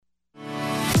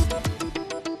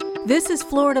This is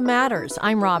Florida Matters.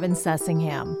 I'm Robin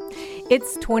Sessingham.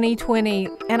 It's 2020,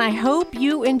 and I hope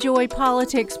you enjoy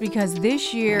politics because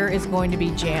this year is going to be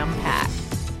jam-packed.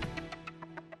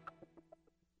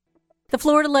 The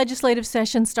Florida legislative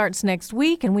session starts next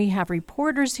week, and we have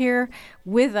reporters here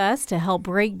with us to help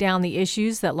break down the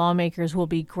issues that lawmakers will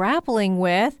be grappling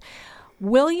with.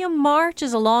 William March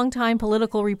is a longtime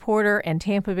political reporter and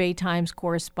Tampa Bay Times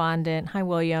correspondent. Hi,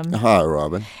 William. Hi,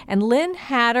 Robin. And Lynn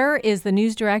Hatter is the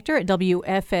news director at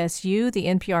WFSU, the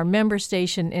NPR member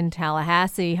station in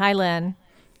Tallahassee. Hi, Lynn.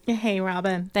 Hey,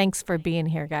 Robin. Thanks for being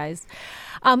here, guys.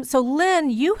 So, Lynn,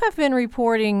 you have been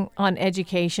reporting on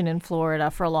education in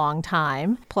Florida for a long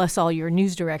time, plus all your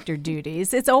news director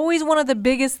duties. It's always one of the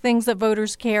biggest things that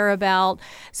voters care about.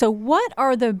 So what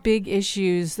are the big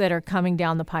issues that are coming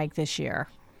down the pike this year?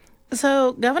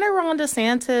 So Governor Ron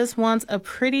DeSantis wants a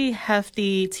pretty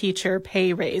hefty teacher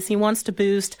pay raise. He wants to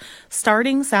boost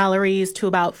starting salaries to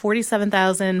about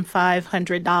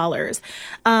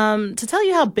 $47,500. To tell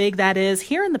you how big that is,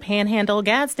 here in the Panhandle,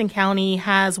 Gadsden County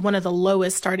has one of the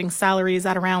lowest starting salaries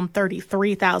at around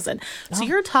 $33,000. So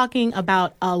you're talking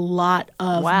about a lot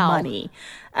of money.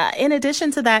 In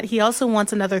addition to that, he also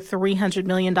wants another $300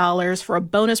 million for a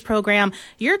bonus program.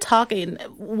 You're talking,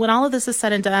 when all of this is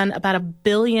said and done, about $1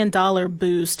 billion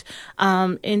boost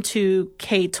into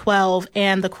K-12.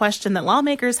 And the question that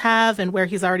lawmakers have and where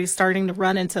he's already starting to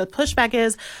run into pushback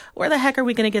is, where the heck are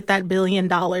we going to get that $1 billion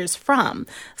from?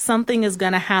 Something is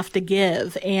going to have to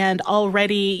give. And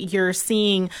already you're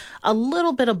seeing a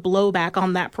little bit of blowback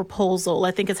on that proposal.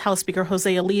 I think it's House Speaker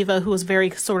Jose Oliva, who was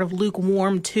very sort of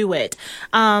lukewarm to it.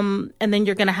 And then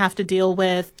you're going to have to deal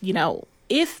with,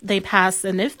 if they pass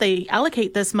and if they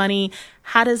allocate this money,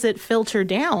 how does it filter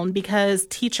down? Because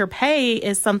teacher pay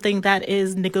is something that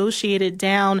is negotiated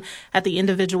down at the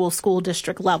individual school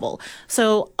district level.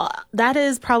 So that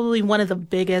is probably one of the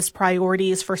biggest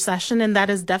priorities for session. And that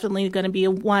is definitely going to be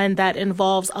one that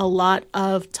involves a lot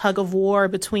of tug of war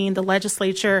between the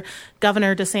legislature,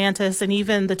 Governor DeSantis, and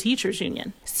even the teachers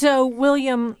union. So,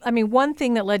 William, one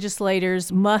thing that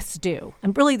legislators must do,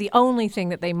 and really the only thing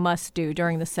that they must do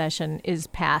during the session, is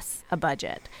pass a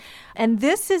budget. And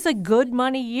this is a good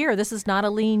money year. This is not a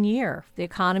lean year. The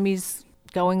economy's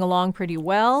going along pretty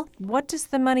well. What does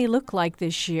the money look like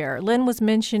this year? Lynn was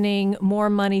mentioning more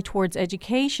money towards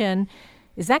education.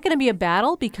 Is that going to be a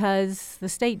battle? Because the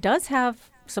state does have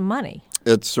some money.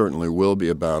 It certainly will be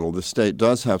a battle. The state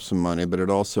does have some money, but it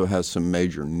also has some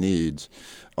major needs.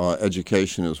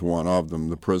 Education is one of them.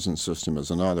 The prison system is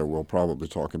another. We'll probably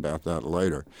talk about that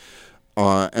later.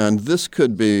 And this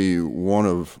could be one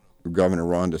of Governor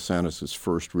Ron DeSantis'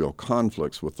 first real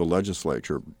conflicts with the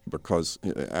legislature, because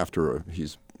after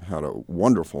he's had a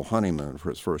wonderful honeymoon for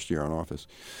his first year in office,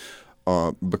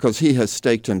 because he has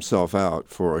staked himself out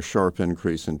for a sharp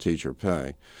increase in teacher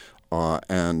pay.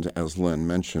 And as Lynn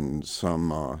mentioned, some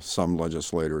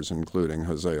legislators, including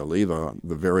Jose Oliva,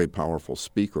 the very powerful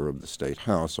Speaker of the State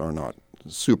House, are not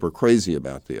super crazy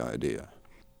about the idea.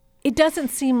 It doesn't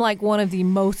seem like one of the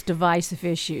most divisive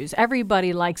issues.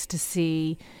 Everybody likes to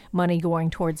see money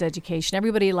going towards education.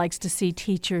 Everybody likes to see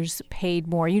teachers paid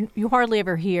more. You hardly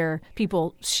ever hear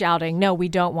people shouting, no, we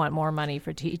don't want more money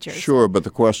for teachers. Sure, but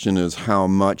the question is how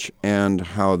much and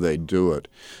how they do it.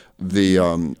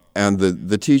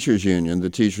 The teachers union,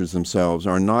 the teachers themselves,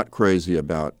 are not crazy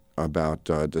about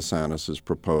DeSantis'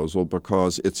 proposal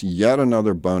because it's yet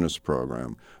another bonus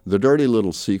program. The dirty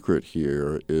little secret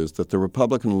here is that the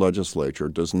Republican legislature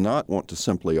does not want to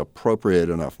simply appropriate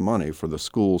enough money for the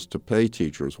schools to pay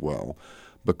teachers well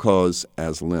because,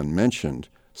 as Lynn mentioned,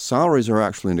 salaries are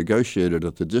actually negotiated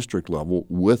at the district level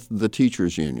with the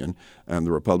teachers union, and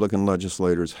the Republican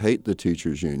legislators hate the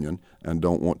teachers union and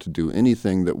don't want to do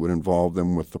anything that would involve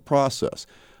them with the process.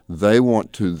 They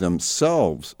want to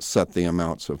themselves set the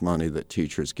amounts of money that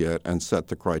teachers get and set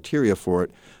the criteria for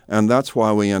it. And that's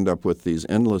why we end up with these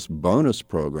endless bonus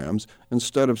programs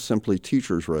instead of simply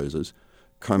teachers' raises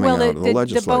coming out of the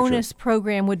legislature. The bonus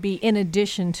program would be in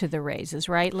addition to the raises,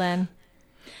 right, Lynn?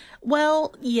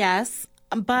 Well, yes.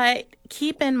 But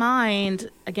keep in mind,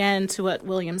 again, to what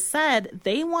William said,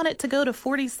 they want it to go to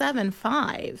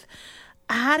 47.5.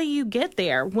 How do you get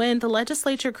there? When the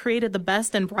legislature created the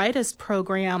Best and Brightest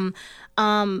program,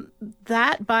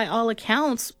 that, by all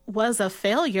accounts, was a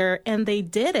failure, and they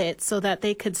did it so that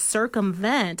they could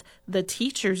circumvent the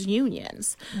teachers'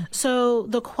 unions. So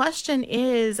the question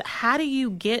is, how do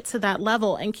you get to that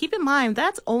level? And keep in mind,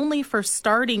 that's only for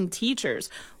starting teachers.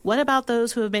 What about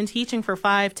those who have been teaching for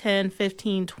 5, 10,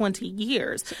 15, 20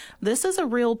 years? This is a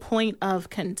real point of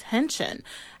contention.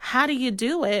 How do you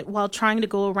do it while trying to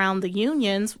go around the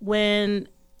unions when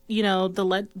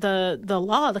the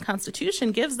law, the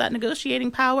Constitution gives that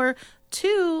negotiating power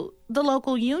to the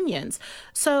local unions.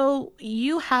 So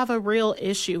you have a real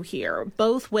issue here,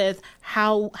 both with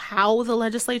how the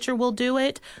legislature will do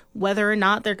it, whether or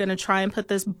not they're going to try and put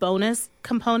this bonus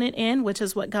component in, which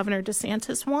is what Governor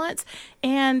DeSantis wants.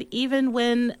 And even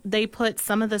when they put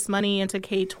some of this money into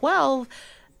K-12,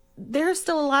 there's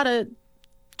still a lot of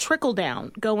trickle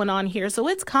down going on here. So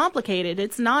it's complicated.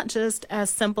 It's not just as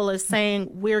simple as saying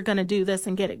we're going to do this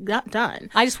and get it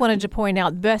done. I just wanted to point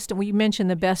out we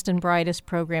mentioned the Best and Brightest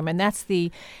program, and that's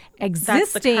the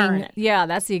existing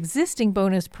that's the existing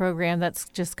bonus program that's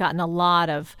just gotten a lot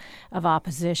of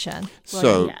opposition.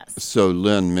 So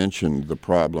Lynn mentioned the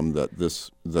problem that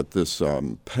this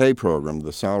pay program,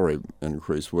 the salary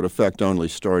increase, would affect only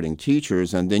starting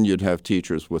teachers, and then you'd have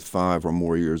teachers with 5 or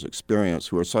more years experience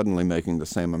who are suddenly making the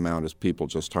same amount as people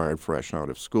just hired fresh out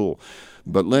of school.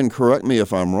 But Lynn, correct me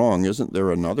if I'm wrong, isn't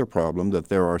there another problem that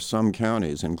there are some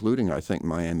counties, including I think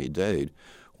Miami-Dade,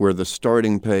 where the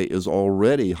starting pay is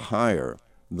already higher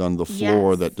than the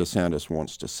floor that DeSantis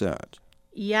wants to set?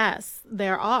 Yes,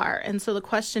 there are. And so the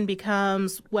question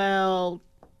becomes, well,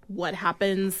 what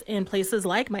happens in places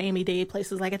like Miami-Dade,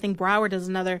 places like I think Broward is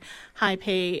another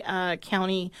high-pay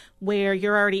county where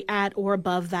you're already at or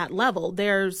above that level?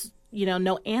 There's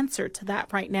no answer to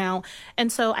that right now.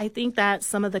 And so I think that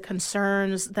some of the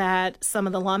concerns that some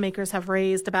of the lawmakers have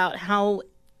raised about how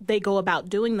they go about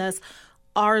doing this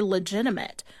are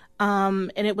legitimate.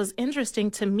 And it was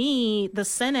interesting to me, the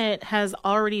Senate has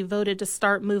already voted to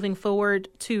start moving forward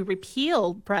to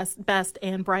repeal Best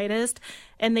and Brightest.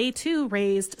 And they, too,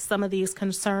 raised some of these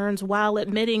concerns while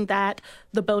admitting that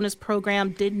the bonus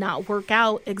program did not work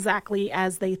out exactly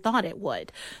as they thought it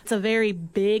would. It's a very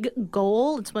big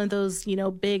goal. It's one of those,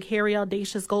 big, hairy,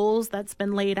 audacious goals that's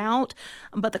been laid out.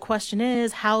 But the question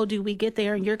is, how do we get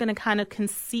there? And you're going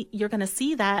to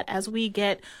see that as we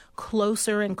get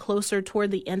closer and closer toward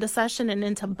the end of session and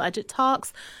into budget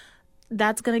talks.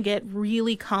 That's going to get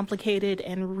really complicated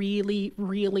and really,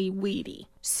 really weedy.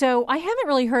 So I haven't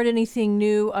really heard anything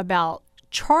new about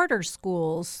charter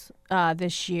schools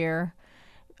this year.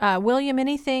 William,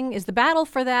 anything? Is the battle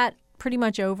for that pretty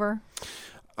much over?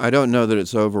 I don't know that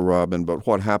it's over, Robin, but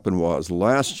what happened was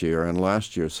last year, in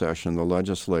last year's session, the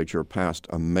legislature passed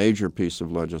a major piece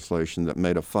of legislation that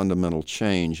made a fundamental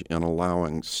change in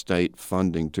allowing state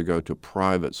funding to go to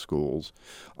private schools.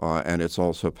 And it's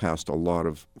also passed a lot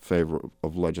of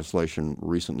legislation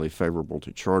recently favorable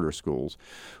to charter schools.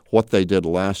 What they did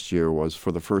last year was,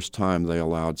 for the first time, they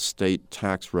allowed state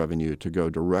tax revenue to go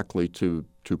directly to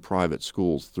private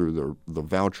schools through the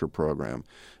voucher program.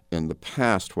 In the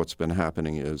past, what's been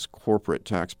happening is corporate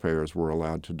taxpayers were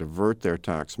allowed to divert their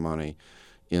tax money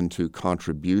into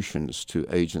contributions to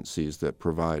agencies that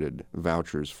provided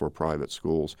vouchers for private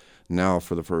schools. Now,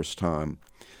 for the first time,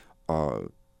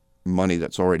 money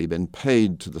that's already been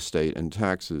paid to the state in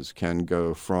taxes can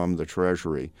go from the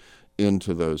Treasury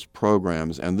into those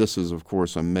programs. And this is, of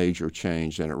course, a major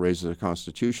change, and it raises a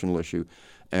constitutional issue.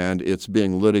 And it's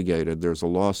being litigated. There's a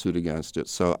lawsuit against it.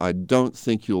 So I don't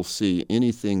think you'll see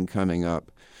anything coming up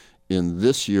in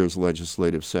this year's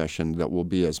legislative session that will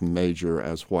be as major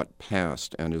as what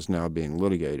passed and is now being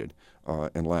litigated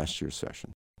in last year's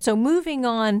session. So moving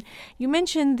on, you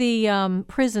mentioned the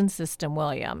prison system,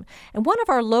 William. And one of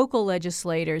our local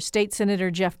legislators, State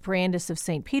Senator Jeff Brandes of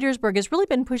St. Petersburg, has really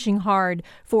been pushing hard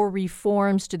for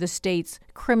reforms to the state's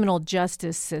criminal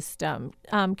justice system.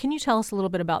 Can you tell us a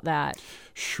little bit about that?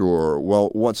 Sure. Well,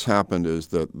 what's happened is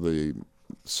that the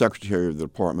Secretary of the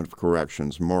Department of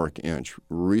Corrections, Mark Inch,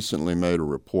 recently made a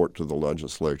report to the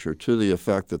legislature to the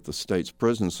effect that the state's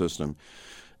prison system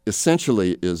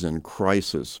essentially is in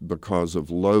crisis because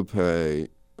of low pay,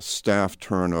 staff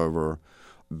turnover,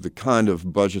 the kind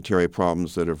of budgetary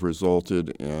problems that have resulted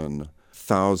in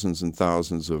thousands and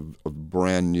thousands of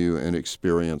brand new,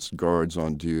 inexperienced guards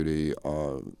on duty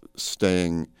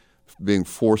being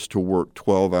forced to work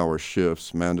 12-hour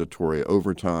shifts, mandatory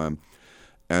overtime.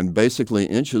 And basically,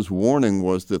 Inch's warning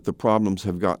was that the problems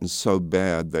have gotten so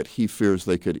bad that he fears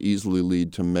they could easily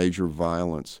lead to major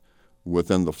violence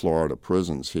within the Florida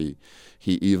prisons. He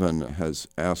even has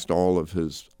asked all of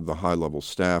the high-level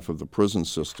staff of the prison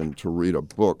system to read a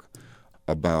book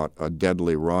about a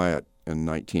deadly riot in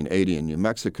 1980 in New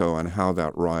Mexico and how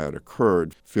that riot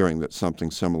occurred, fearing that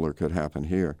something similar could happen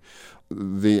here.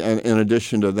 And in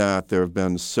addition to that, there have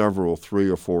been 3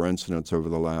 or 4 incidents over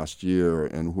the last year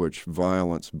in which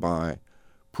violence by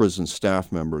prison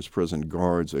staff members, prison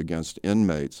guards against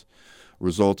inmates,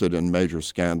 resulted in major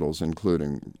scandals,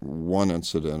 including one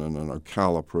incident in an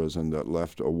Ocala prison that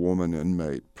left a woman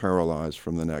inmate paralyzed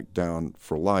from the neck down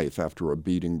for life after a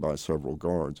beating by several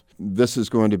guards. This is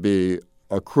going to be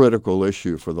a critical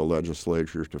issue for the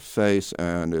legislature to face,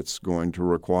 and it's going to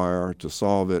require, to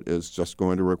solve it, is just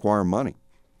going to require money.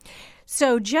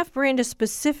 So Jeff Brandes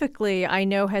specifically, I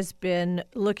know, has been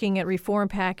looking at reform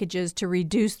packages to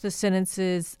reduce the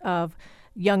sentences of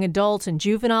young adults and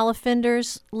juvenile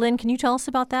offenders. Lynn, can you tell us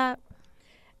about that?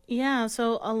 Yeah,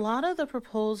 so a lot of the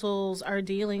proposals are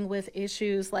dealing with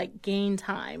issues like gain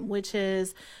time, which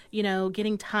is,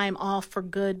 getting time off for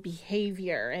good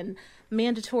behavior, and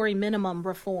mandatory minimum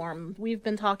reform. We've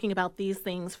been talking about these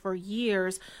things for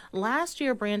years. Last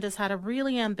year, Brandes had a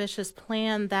really ambitious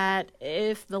plan that,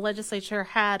 if the legislature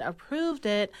had approved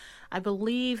it, I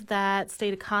believe that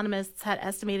state economists had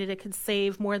estimated it could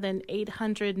save more than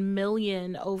 $800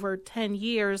 million over 10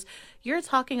 years. You're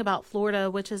talking about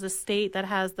Florida, which is a state that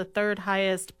has the third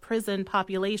highest prison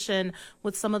population,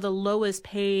 with some of the lowest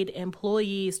paid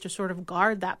employees to sort of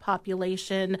guard that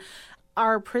population.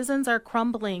 Our prisons are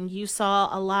crumbling. You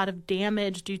saw a lot of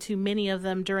damage due to many of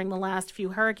them during the last few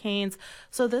hurricanes.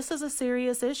 So this is a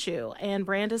serious issue. And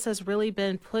Brandes has really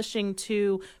been pushing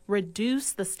to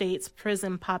reduce the state's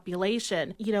prison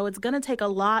population. It's going to take a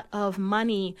lot of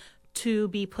money to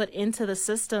be put into the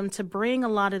system to bring a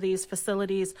lot of these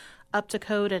facilities up to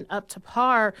code and up to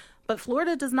par. But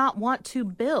Florida does not want to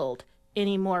build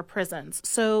any more prisons.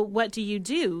 So what do?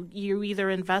 You either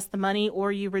invest the money or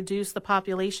you reduce the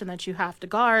population that you have to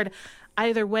guard.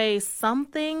 Either way,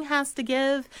 something has to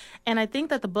give. And I think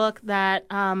that the book that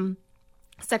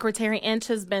Secretary Inch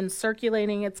has been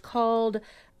circulating, it's called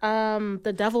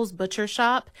The Devil's Butcher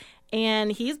Shop.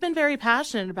 And he's been very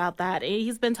passionate about that.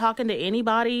 He's been talking to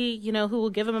anybody, who will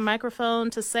give him a microphone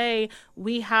to say,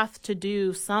 we have to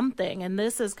do something. And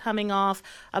this is coming off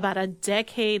about a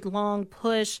decade-long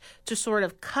push to sort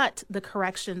of cut the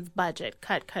corrections budget.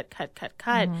 Cut.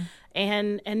 Mm-hmm.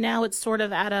 And now it's sort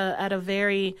of at a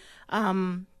very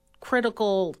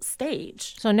critical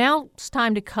stage. So now it's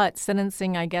time to cut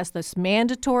sentencing, I guess, this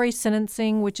mandatory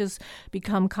sentencing, which has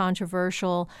become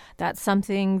controversial. That's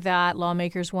something that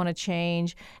lawmakers want to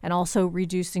change, and also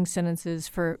reducing sentences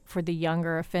for the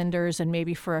younger offenders and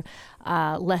maybe for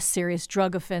less serious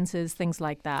drug offenses, things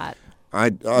like that. I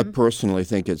personally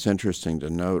think it's interesting to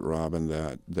note, Robin,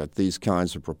 that these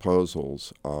kinds of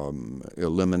proposals,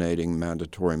 eliminating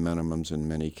mandatory minimums in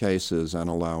many cases and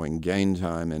allowing gain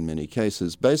time in many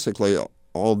cases, basically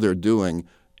all they're doing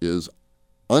is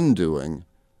undoing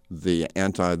the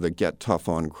get tough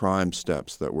on crime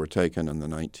steps that were taken in the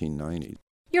 1990s.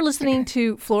 You're listening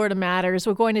to Florida Matters.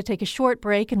 We're going to take a short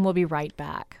break and we'll be right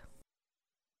back.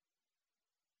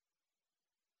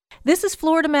 This is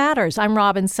Florida Matters. I'm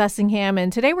Robin Sussingham,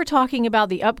 and today we're talking about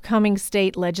the upcoming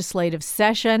state legislative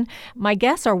session. My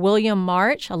guests are William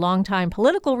March, a longtime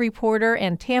political reporter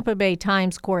and Tampa Bay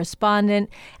Times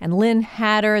correspondent, and Lynn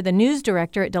Hatter, the news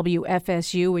director at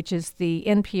WFSU, which is the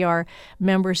NPR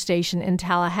member station in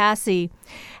Tallahassee.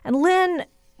 And Lynn,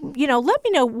 let me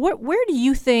know, where do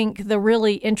you think the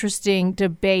really interesting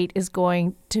debate is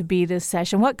going to be this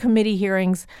session? What committee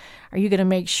hearings are you going to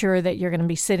make sure that you're going to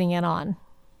be sitting in on?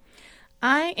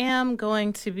 I am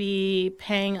going to be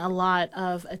paying a lot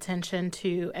of attention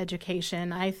to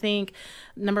education. I think,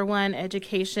 number one,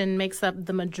 education makes up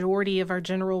the majority of our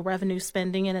general revenue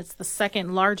spending, and it's the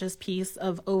second largest piece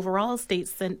of overall state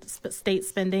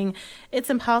spending.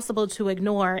 It's impossible to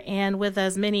ignore, and with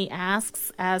as many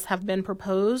asks as have been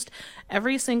proposed,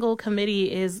 every single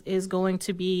committee is going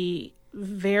to be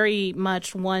very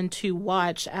much one to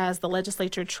watch as the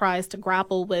legislature tries to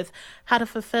grapple with how to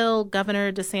fulfill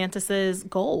Governor DeSantis's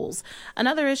goals.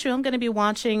 Another issue I'm going to be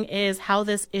watching is how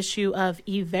this issue of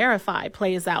E-Verify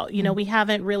plays out. We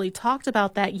haven't really talked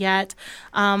about that yet,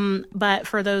 but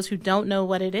for those who don't know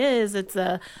what it is, it's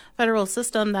a federal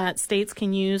system that states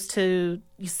can use to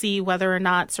see whether or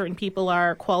not certain people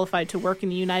are qualified to work in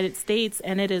the United States,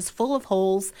 and it is full of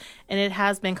holes, and it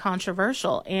has been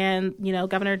controversial. And,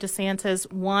 Governor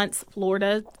DeSantis wants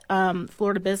Florida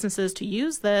businesses to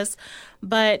use this,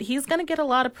 but he's going to get a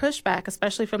lot of pushback,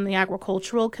 especially from the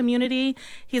agricultural community.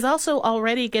 He's also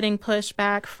already getting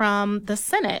pushback from the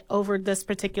Senate over this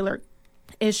particular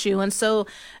issue. And so,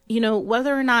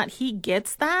 whether or not he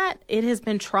gets that, it has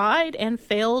been tried and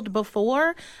failed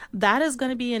before. That is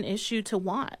going to be an issue to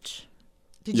watch.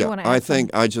 Did you want to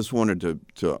add I just wanted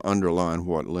to underline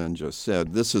what Lynn just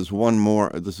said. This is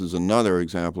another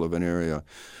example of an area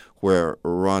where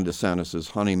Ron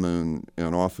DeSantis' honeymoon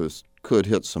in office could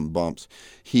hit some bumps.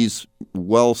 He's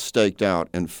well staked out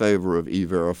in favor of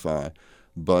E-Verify,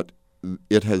 but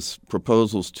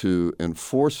proposals to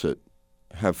enforce it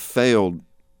have failed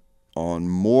on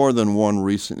more than one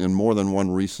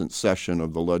recent session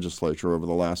of the legislature over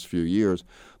the last few years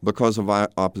because of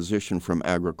opposition from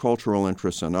agricultural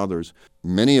interests and others,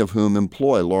 many of whom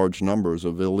employ large numbers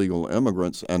of illegal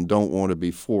immigrants and don't want to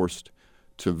be forced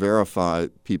to verify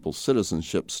people's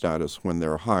citizenship status when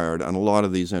they're hired. And a lot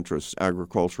of these interests,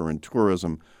 agriculture and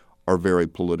tourism, are very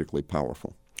politically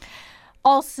powerful.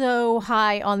 Also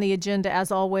high on the agenda,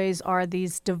 as always, are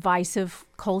these divisive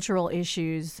cultural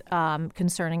issues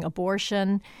concerning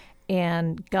abortion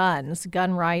and guns,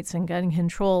 gun rights and gun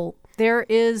control. There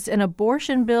is an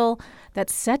abortion bill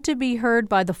that's set to be heard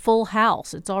by the full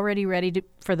House. It's already ready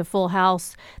for the full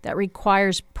House that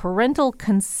requires parental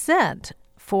consent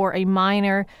for a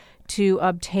minor to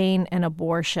obtain an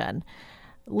abortion.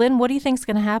 Lynn, what do you think is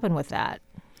going to happen with that?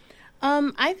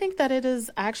 I think that it is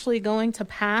actually going to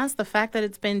pass. The fact that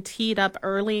it's been teed up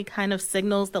early kind of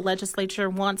signals the legislature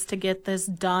wants to get this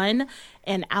done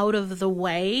and out of the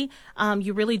way.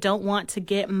 You really don't want to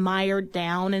get mired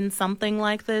down in something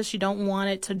like this. You don't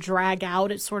want it to drag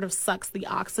out. It sort of sucks the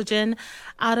oxygen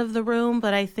out of the room.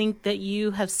 But I think that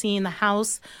you have seen the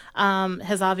House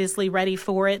has obviously ready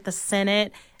for it. The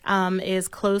Senate is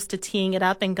close to teeing it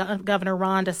up, and Governor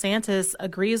Ron DeSantis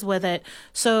agrees with it.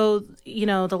 So,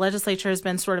 the legislature has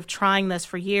been sort of trying this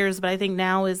for years, but I think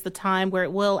now is the time where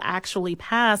it will actually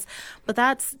pass. But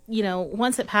that's,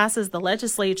 once it passes the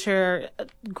legislature,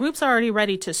 groups are already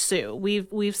ready to sue.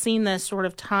 We've seen this sort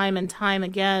of time and time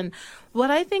again. What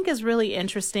I think is really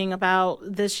interesting about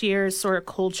this year's sort of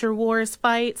culture wars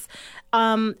fights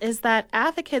is that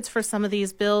advocates for some of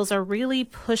these bills are really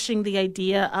pushing the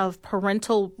idea of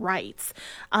parental rights.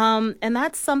 And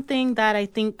that's something that I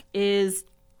think is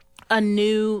a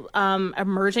new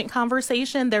emergent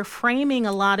conversation. They're framing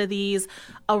a lot of these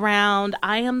around,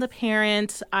 I am the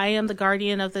parent, I am the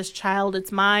guardian of this child,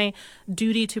 it's my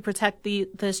duty to protect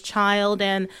this child,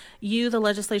 and you, the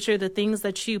legislature, the things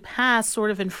that you pass sort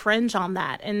of infringe on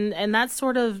that. And that's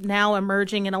sort of now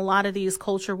emerging in a lot of these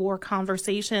culture war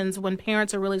conversations when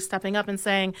parents are really stepping up and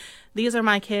saying, these are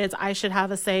my kids, I should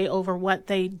have a say over what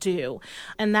they do.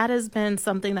 And that has been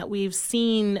something that we've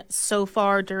seen so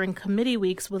far during committee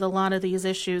weeks with a lot of these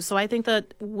issues. So I think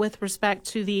that with respect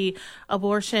to the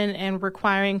abortion and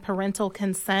requiring parental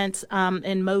consent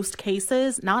in most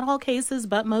cases, not all cases,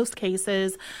 but most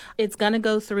cases, it's going to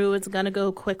go through, it's going to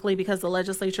go quickly because the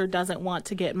legislature doesn't want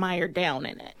to get mired down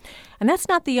in it. And that's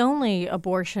not the only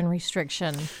abortion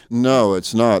restriction. No,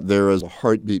 it's not. There is a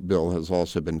heartbeat bill has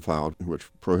also been filed, which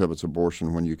prohibits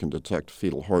abortion when you can detect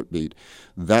fetal heartbeat.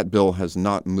 That bill has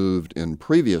not moved in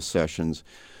previous sessions.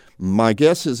 My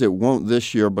guess is it won't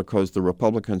this year because the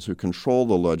Republicans who control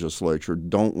the legislature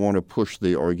don't want to push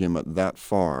the argument that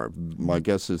far. My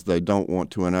guess is they don't want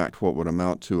to enact what would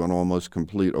amount to an almost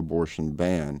complete abortion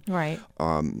ban. Right.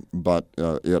 But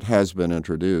it has been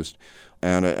introduced.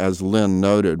 And as Lynn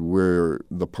noted, where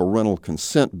the parental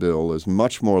consent bill is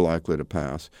much more likely to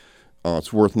pass,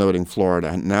 it's worth noting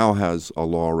Florida now has a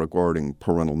law regarding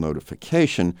parental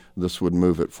notification. This would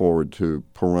move it forward to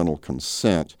parental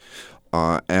consent.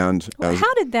 How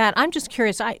did that? I'm just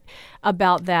curious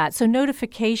about that. So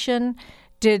notification,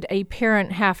 did a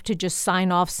parent have to just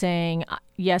sign off saying,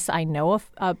 yes, I know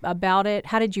about it?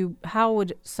 How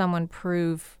would someone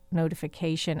prove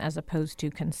notification as opposed to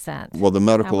consent? Well, the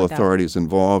medical authorities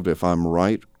involved, if I'm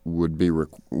right, would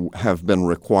have been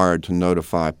required to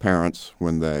notify parents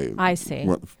when they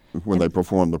when they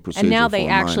perform the procedure. And now they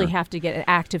actually have to get an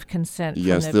active consent from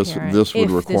the parent. This would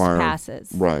require, this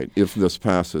passes. Right, if this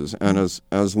passes. And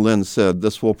as Lynn said,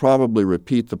 this will probably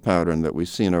repeat the pattern that we've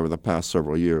seen over the past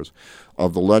several years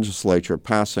of the legislature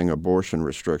passing abortion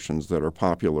restrictions that are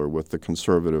popular with the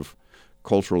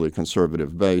culturally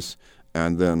conservative base,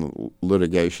 and then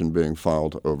litigation being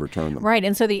filed to overturn them. Right.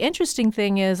 And so the interesting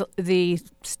thing is the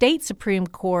state Supreme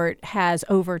Court has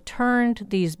overturned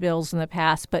these bills in the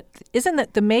past, but isn't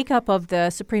that the makeup of the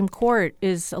Supreme Court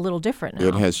is a little different now?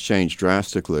 It has changed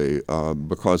drastically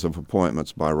because of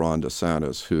appointments by Ron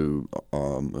DeSantis, who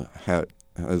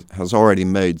has already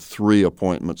made 3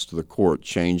 appointments to the court,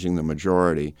 changing the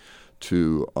majority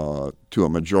to a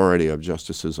majority of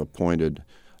justices appointed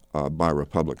by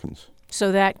Republicans.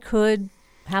 So that could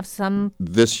have some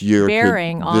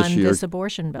bearing on this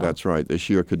abortion bill. That's right. This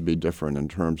year could be different in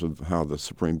terms of how the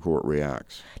Supreme Court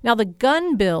reacts. Now, the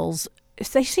gun bills,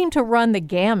 they seem to run the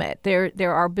gamut.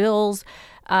 There are bills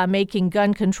making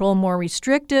gun control more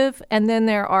restrictive, and then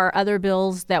there are other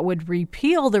bills that would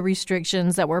repeal the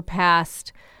restrictions that were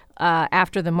passed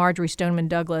after the Marjory Stoneman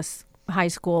Douglas High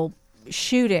School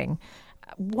shooting.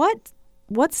 What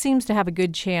what seems to have a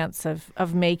good chance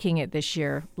of making it this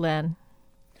year, Lynn?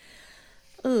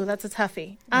 Ooh, that's a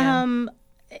toughie.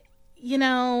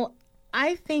 Yeah.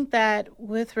 I think that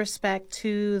with respect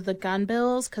to the gun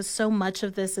bills, because so much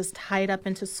of this is tied up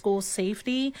into school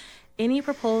safety, any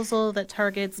proposal that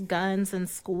targets guns in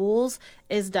schools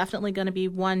is definitely going to be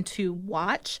one to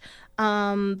watch.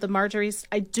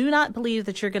 I do not believe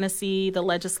that you're going to see the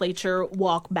legislature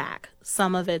walk back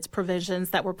some of its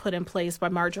provisions that were put in place by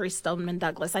Marjorie Stoneman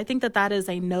Douglas. I think that is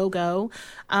a no-go.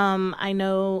 I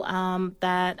know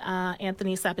that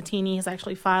Anthony Sabatini has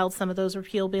actually filed some of those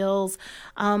repeal bills,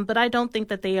 but I don't think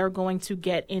that they are going to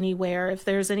get anywhere. If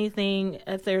there's anything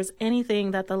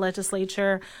that the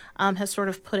legislature has sort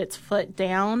of put its foot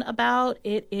down about,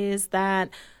 it is that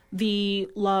the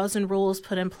laws and rules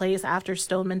put in place after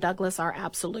Stoneman Douglas are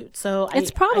absolute. So I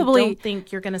don't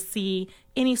think you're going to see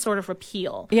any sort of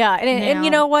repeal. Yeah, and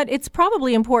you know what? It's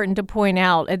probably important to point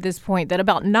out at this point that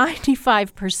about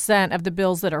 95% of the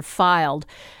bills that are filed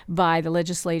by the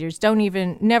legislators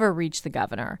never reach the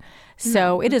governor.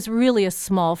 So It is really a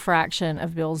small fraction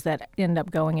of bills that end up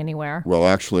going anywhere. Well,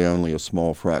 actually, only a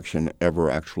small fraction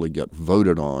ever actually get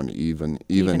voted on, even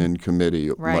in committee,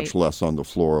 right. Much less on the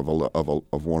floor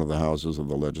of one of the houses of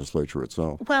the legislature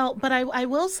itself. Well, but I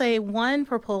will say one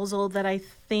proposal that I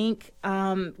think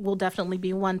will definitely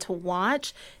be one to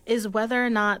watch is whether or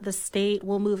not the state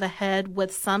will move ahead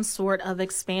with some sort of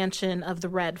expansion of the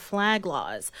red flag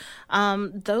laws.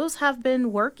 Those have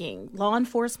been working. Law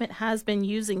enforcement has been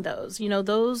using those.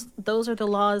 Those are the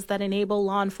laws that enable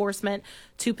law enforcement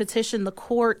to petition the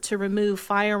court to remove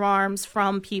firearms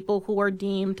from people who are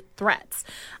deemed threats.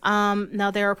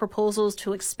 Now, there are proposals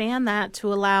to expand that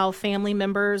to allow family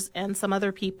members and some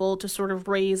other people to sort of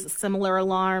raise similar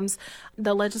alarms.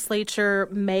 The legislature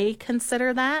may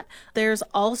consider that. There's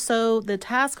also the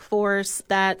task force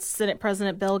that Senate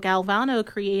President Bill Galvano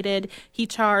created. He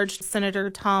charged Senator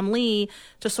Tom Lee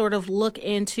to sort of look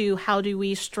into how do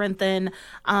we strengthen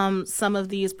some of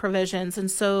these provisions.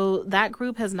 And so that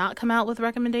group has not come out with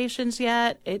recommendations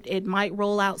yet. It might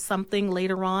roll out something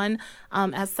later on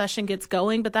as session gets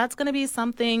going, but that's going to be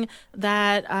something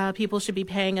that people should be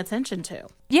paying attention to.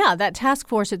 Yeah, that task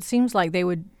force, it seems like they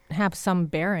would have some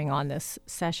bearing on this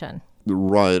session.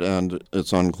 Right, and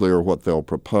it's unclear what they'll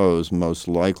propose. Most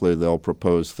likely they'll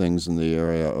propose things in the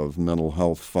area of mental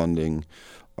health funding,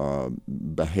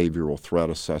 behavioral threat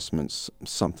assessments,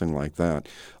 something like that.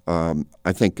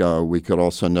 I think we could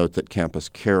also note that campus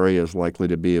carry is likely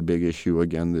to be a big issue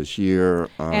again this year.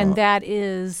 And that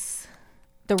is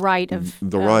the right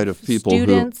of people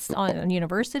students on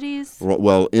universities?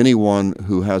 Well, anyone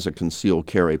who has a concealed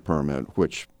carry permit,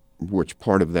 which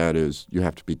part of that is you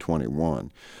have to be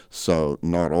 21. So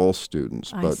not all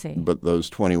students, but those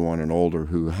 21 and older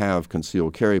who have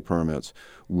concealed carry permits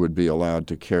would be allowed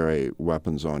to carry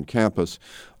weapons on campus.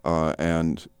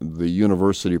 And the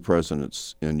university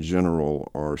presidents in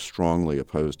general are strongly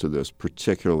opposed to this,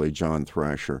 particularly John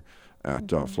Thrasher at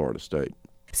Florida State.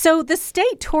 So the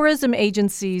state tourism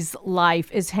agency's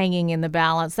life is hanging in the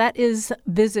balance. That is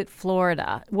Visit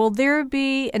Florida. Will there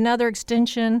be another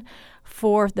extension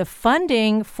for the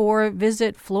funding for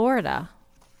Visit Florida?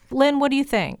 Lynn, what do you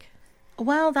think?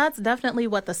 Well, that's definitely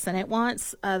what the Senate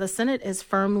wants. The Senate is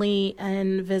firmly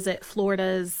in Visit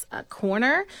Florida's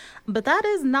corner, but that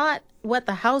is not what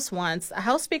the House wants.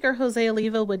 House Speaker Jose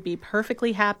Oliva would be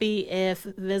perfectly happy if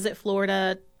Visit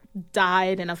Florida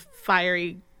died in a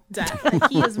fiery death.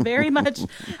 He is very much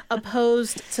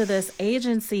opposed to this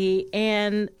agency.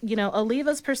 And,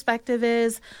 Oliva's perspective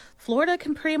is Florida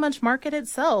can pretty much market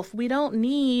itself. We don't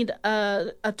need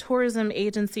a tourism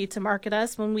agency to market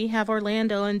us when we have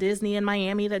Orlando and Disney and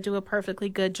Miami that do a perfectly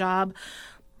good job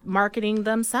marketing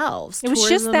themselves. It was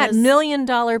just that $1 million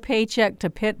paycheck to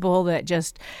Pitbull that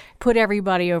just put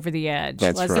everybody over the edge.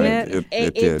 That's wasn't right.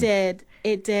 it?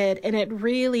 It did. And it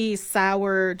really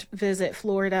soured Visit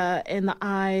Florida in the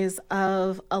eyes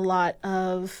of a lot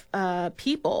of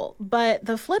people. But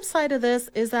the flip side of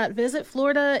this is that Visit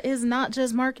Florida is not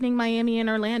just marketing Miami and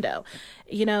Orlando.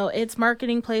 It's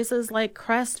marketing places like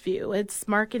Crestview. It's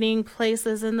marketing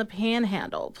places in the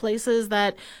Panhandle, places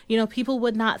that, people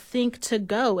would not think to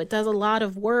go. It does a lot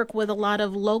of work with a lot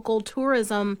of local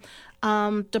tourism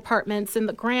departments in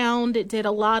the ground. It did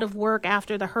a lot of work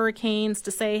after the hurricanes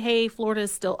to say, hey, Florida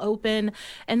is still open.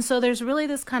 And so there's really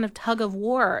this kind of tug of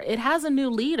war. It has a new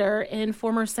leader in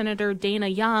former Senator Dana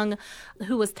Young,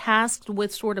 who was tasked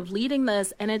with sort of leading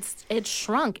this, and it's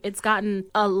shrunk. It's gotten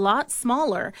a lot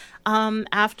smaller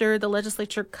after the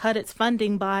legislature cut its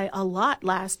funding by a lot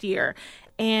last year.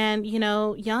 And,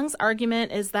 Young's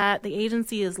argument is that the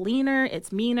agency is leaner,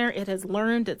 it's meaner, it has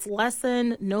learned its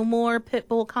lesson, no more pit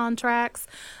bull contracts.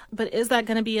 But is that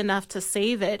going to be enough to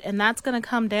save it? And that's going to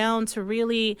come down to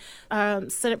really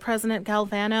Senate President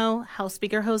Galvano, House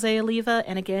Speaker Jose Oliva,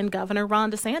 and again, Governor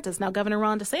Ron DeSantis. Now, Governor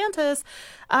Ron DeSantis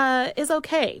is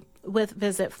okay with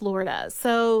Visit Florida.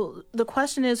 So the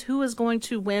question is, who is going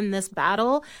to win this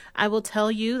battle? I will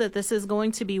tell you that this is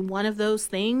going to be one of those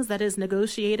things that is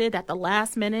negotiated at the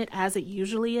last minute, as it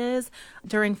usually is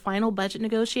during final budget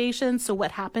negotiations. So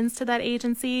what happens to that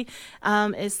agency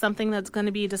is something that's going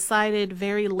to be decided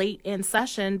very late in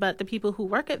session. But the people who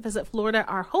work at Visit Florida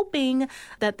are hoping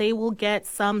that they will get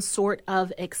some sort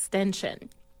of extension.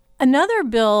 Another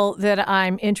bill that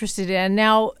I'm interested in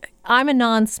now, I'm a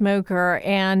non-smoker,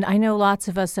 and I know lots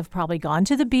of us have probably gone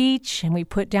to the beach and we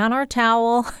put down our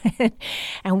towel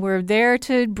and we're there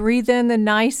to breathe in the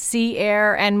nice sea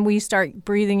air, and we start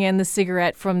breathing in the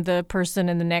cigarette from the person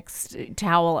in the next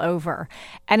towel over.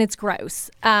 And it's gross.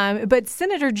 But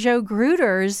Senator Joe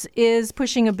Gruters is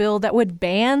pushing a bill that would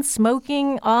ban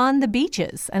smoking on the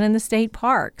beaches and in the state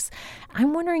parks.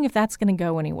 I'm wondering if that's going to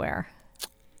go anywhere.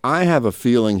 I have a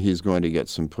feeling he's going to get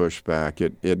some pushback.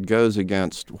 It goes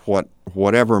against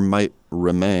whatever might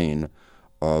remain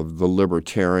of the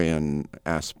libertarian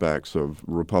aspects of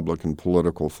Republican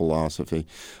political philosophy.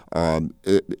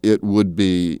 It would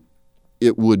be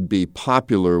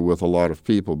popular with a lot of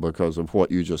people because of what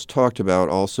you just talked about,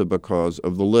 also because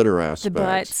of the litter aspects. The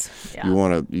butts. Yeah.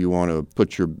 You want to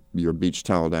put your beach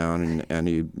towel down, and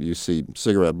you see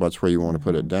cigarette butts where you want to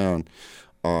put it down.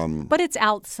 But it's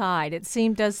outside. It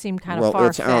does seem kind of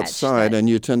far-fetched. Well, it's outside, and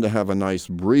you tend to have a nice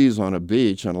breeze on a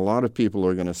beach, and a lot of people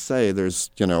are going to say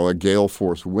there's, a gale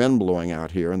force wind blowing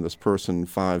out here, and this person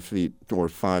 5 feet or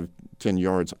 10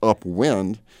 yards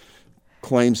upwind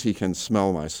claims he can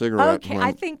smell my cigarette. Okay,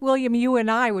 I think, William, you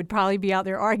and I would probably be out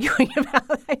there arguing about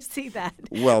it. I see that.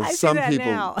 Well, some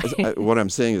people, what I'm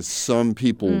saying is some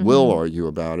people will argue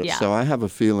about it. Yeah. So I have a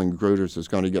feeling Gruters is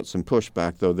going to get some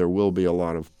pushback, though there will be a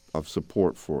lot of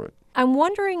support for it. I'm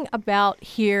wondering about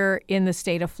here in the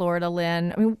state of Florida,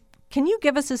 Lynn. I mean, can you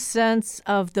give us a sense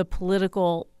of the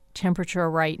political temperature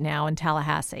right now in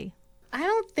Tallahassee? I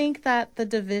don't think that the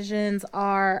divisions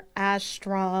are as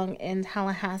strong in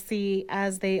Tallahassee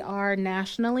as they are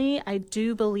nationally. I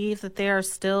do believe that there are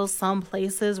still some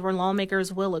places where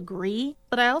lawmakers will agree.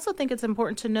 But I also think it's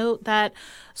important to note that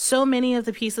so many of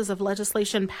the pieces of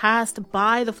legislation passed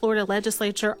by the Florida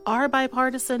legislature are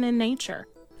bipartisan in nature.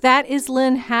 That is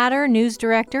Lynn Hatter, news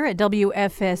director at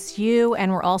WFSU,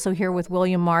 and we're also here with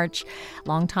William March,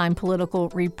 longtime political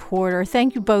reporter.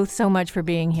 Thank you both so much for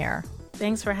being here.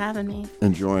 Thanks for having me.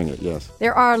 Enjoying it, yes.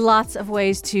 There are lots of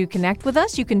ways to connect with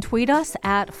us. You can tweet us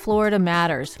at Florida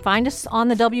Matters. Find us on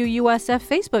the WUSF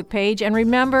Facebook page. And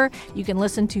remember, you can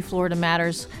listen to Florida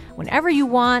Matters whenever you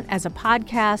want as a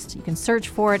podcast. You can search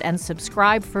for it and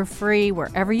subscribe for free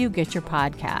wherever you get your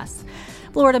podcasts.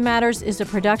 Florida Matters is a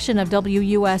production of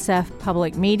WUSF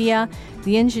Public Media.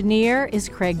 The engineer is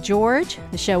Craig George.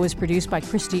 The show is produced by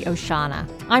Christy Oshana.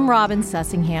 I'm Robin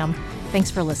Sussingham.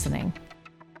 Thanks for listening.